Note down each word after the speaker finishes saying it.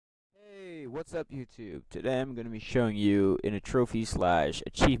What's up YouTube? Today I'm going to be showing you in a trophy slash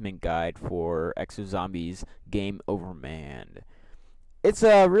achievement guide for Exozombies Game Over Man. It's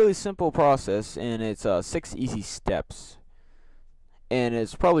a really simple process and it's 6 easy steps. And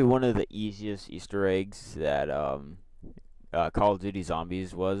it's probably one of the easiest Easter eggs that Call of Duty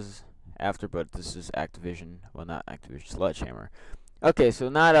Zombies was after, but this is Activision, well not Activision, Sledgehammer. Okay, so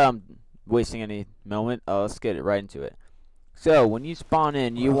not wasting any moment, let's get right into it. So when you spawn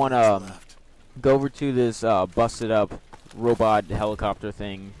in, you want to go over to this busted up robot helicopter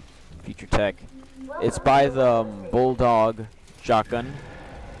thing, Future Tech. It's by the Bulldog shotgun,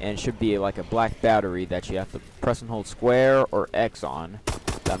 and it should be like a black battery that you have to press and hold square or X on.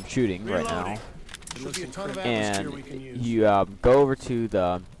 That I'm shooting right now. And you go over to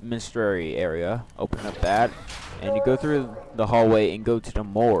the ministry area, open up that, and you go through the hallway and go to the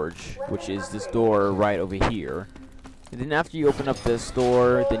morgue, which is this door right over here. And then after you open up this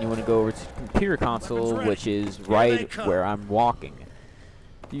door, then you want to go over to the computer console, which is right where I'm walking.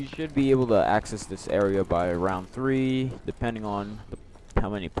 You should be able to access this area by round 3, depending on how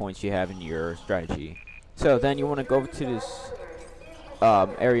many points you have in your strategy. So then you want to go over to this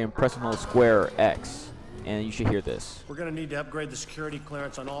area and press and hold square X, and you should hear this. We're going to need to upgrade the security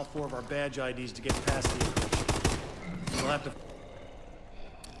clearance on all 4 of our badge IDs to get past the encryption. We'll have to...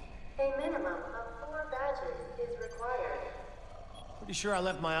 A minimum of 4 badges is required. Pretty sure I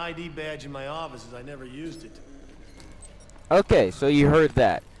left my ID badge in my office as I never used it. Okay, so you heard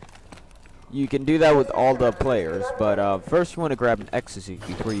that. You can do that with all the players, but first you want to grab an ecstasy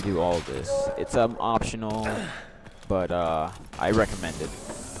before you do all of this. It's optional, but I recommend it.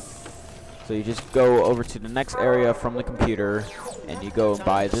 So you just go over to the next area from the computer, and you go and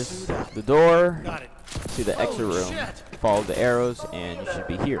buy this, the door to the exit room, follow the arrows, and you should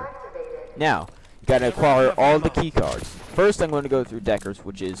be here. Now, you gotta acquire all the key cards. First, I'm going to go through Deckers,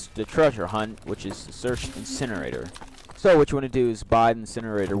 which is the treasure hunt, which is the search incinerator. So what you want to do is buy the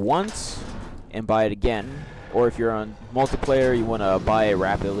incinerator once, and buy it again. Or if you're on multiplayer, you want to buy it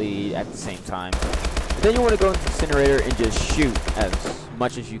rapidly at the same time. And then you want to go into the incinerator and just shoot as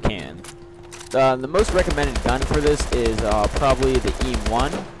much as you can. The most recommended gun for this is probably the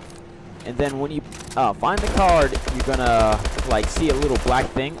EM1. And then when you find the card, you're gonna like see a little black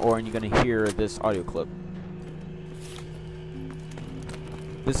thing, or you're gonna hear this audio clip.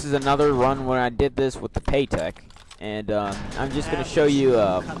 This is another run when I did this with the Paytech, and I'm just gonna show you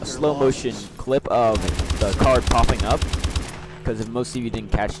a slow motion clip of the card popping up, because if most of you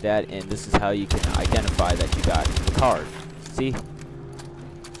didn't catch that, and this is how you can identify that you got the card. See?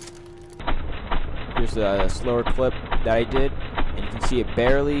 Here's a slower clip that I did, and you can see it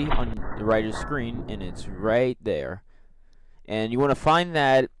barely on the right of the screen, and it's right there. And you want to find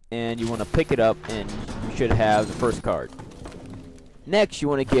that, and you want to pick it up, and you should have the first card. Next, you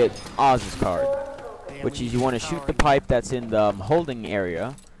want to get Oz's card, which is you want to shoot the pipe that's in the holding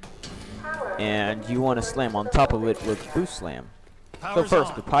area, and you want to slam on top of it with Boost Slam. So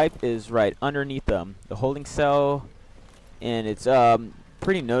first, the pipe is right underneath the holding cell, and it's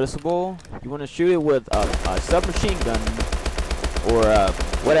pretty noticeable. You want to shoot it with a submachine gun or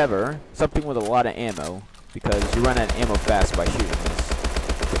whatever, something with a lot of ammo, because you run out of ammo fast by shooting this.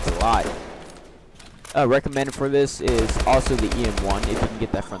 It's a lot. Recommended for this is also the EM1, if you can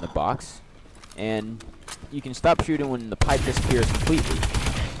get that from the box. And you can stop shooting when the pipe disappears completely.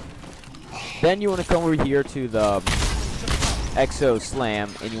 Then you want to come over here to the Exo Slam,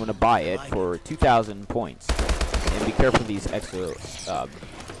 and you want to buy it for 2,000 points. And be careful of these Exo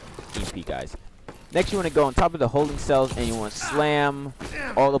EMP guys. Next, you want to go on top of the holding cells, and you want to slam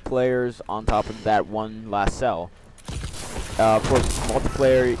all the players on top of that one last cell. Of course,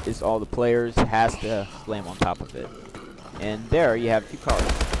 multiplayer is all the players has to slam on top of it. And there you have 2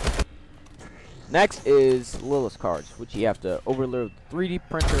 cards. Next is Lilith's cards, which you have to overload 3D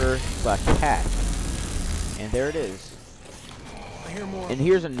printer / hack. And there it is. And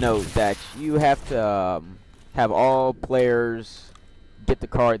here's a note that you have to have all players get the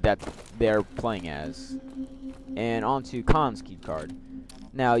card that they're playing as. And onto Khan's key card.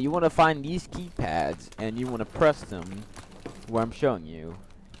 Now you want to find these keypads, and you want to press them where I'm showing you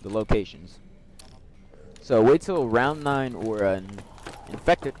the locations. So wait till round 9 or an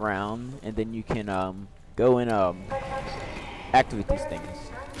infected round, and then you can go and activate these things.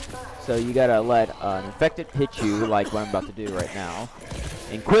 So you gotta let an infected hit you, like what I'm about to do right now,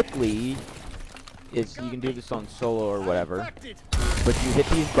 and quickly. You can do this on solo or whatever, but you hit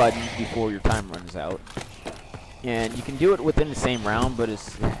these buttons before your time runs out. And you can do it within the same round, but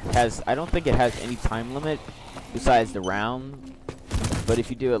I don't think it has any time limit besides the round. But if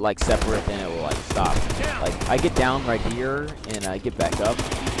you do it like separate, then it will like stop. Like I get down right here and I get back up,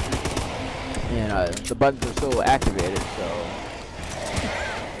 And the buttons are still activated, so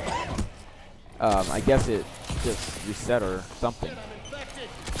I guess it just reset or something.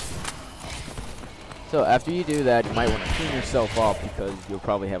 So after you do that, you might want to clean yourself off because you'll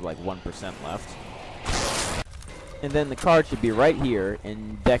probably have like 1% left. And then the card should be right here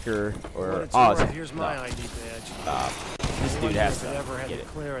in Decker or Oz. Here's my ID badge. This dude has to get it.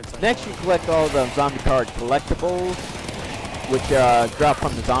 Clearance. Next, you collect all the zombie card collectibles, which drop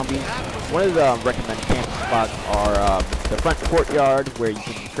from the zombies. One of the recommended camping spots are the front courtyard, where you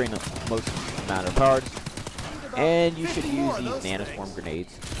can train the most amount of cards. And you should use these nanoswarm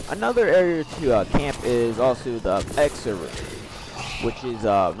grenades. Another area to camp is also the Exo room, which is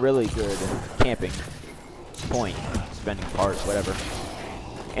a really good camping point, spending parts, whatever.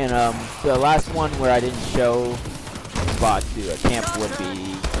 And the last one where I didn't show spot to camp would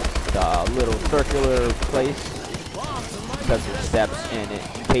be the little circular place, because there's steps in it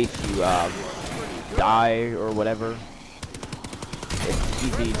in case you die or whatever. It's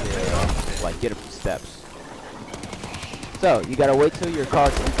easy to like get up the steps. So you gotta wait till your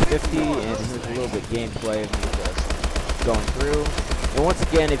card's reach 50, and here's a little bit gameplay of me just going through. And once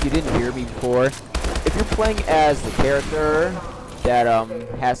again, if you didn't hear me before, if you're playing as the character that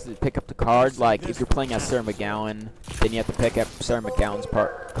has to pick up the card, like if you're playing as Sarah McGowan, then you have to pick up Sarah McGowan's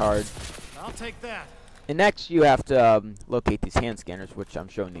card. I'll take that. And next you have to locate these hand scanners, which I'm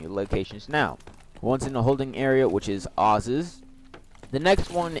showing you locations now. One's in the holding area, which is Oz's. The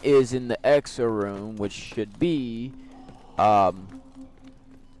next one is in the Exo room, which should be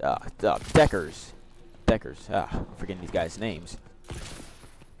Decker's. I'm forgetting these guys' names.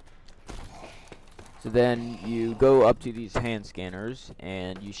 So then you go up to these hand scanners,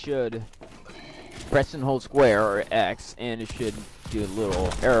 and you should press and hold square or X, and it should do a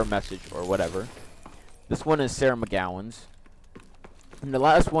little error message or whatever. This one is Sarah McGowan's. And the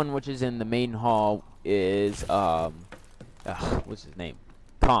last one, which is in the main hall, is what's his name?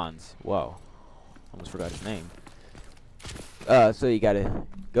 Khan's. Whoa, almost forgot his name. So you gotta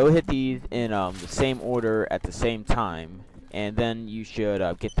go hit these in the same order at the same time, and then you should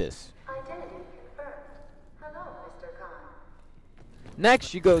get this. Identity confirmed. Hello, Mr. Khan.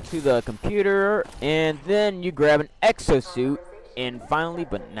 Next, you go to the computer, and then you grab an exosuit, and finally,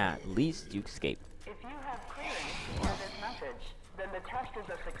 but not least, you escape. If you have clearance for this message, then the test is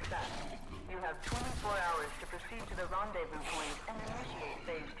a success. You have 24 hours to proceed to the rendezvous point and initiate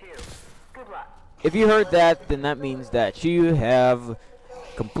phase 2. Good luck. If you heard that, then that means that you have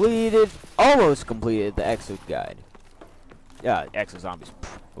almost completed the Exo guide. Yeah, Exo Zombies.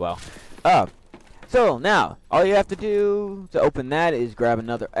 Well, so now, all you have to do to open that is grab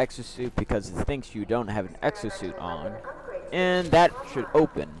another exosuit, because it thinks you don't have an exosuit on. And that should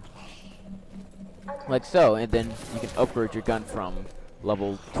open. Like so, and then you can upgrade your gun from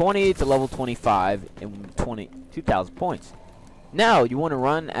level 20 to level 25 in 2,000 points. Now, you want to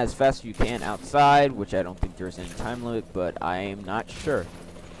run as fast as you can outside, which I don't think there's any time limit, but I am not sure.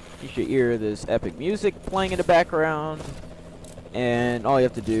 You should hear this epic music playing in the background, and all you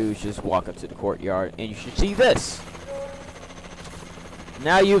have to do is just walk up to the courtyard, and you should see this.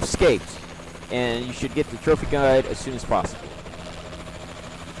 Now you've escaped, and you should get the trophy guide as soon as possible.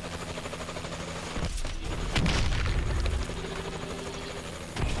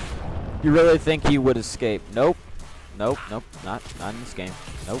 You really think he would escape? Nope. Nope, not in this game.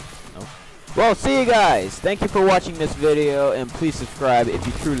 Nope. Well, see you guys. Thank you for watching this video, and please subscribe if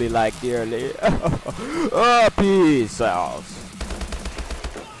you truly like dearly. Peace out.